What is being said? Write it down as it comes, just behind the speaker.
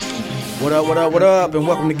What up, what up, what up, and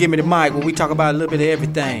welcome to Give Me the Mic, where we talk about a little bit of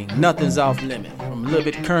everything. Nothing's off limit. From a little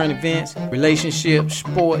bit of current events, relationships,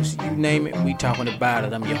 sports, you name it, we talking about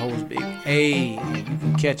it. I'm your host, Big A. You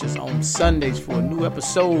can catch us on Sundays for a new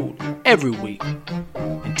episode every week.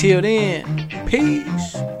 Until then,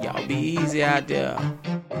 peace. Y'all be easy out there.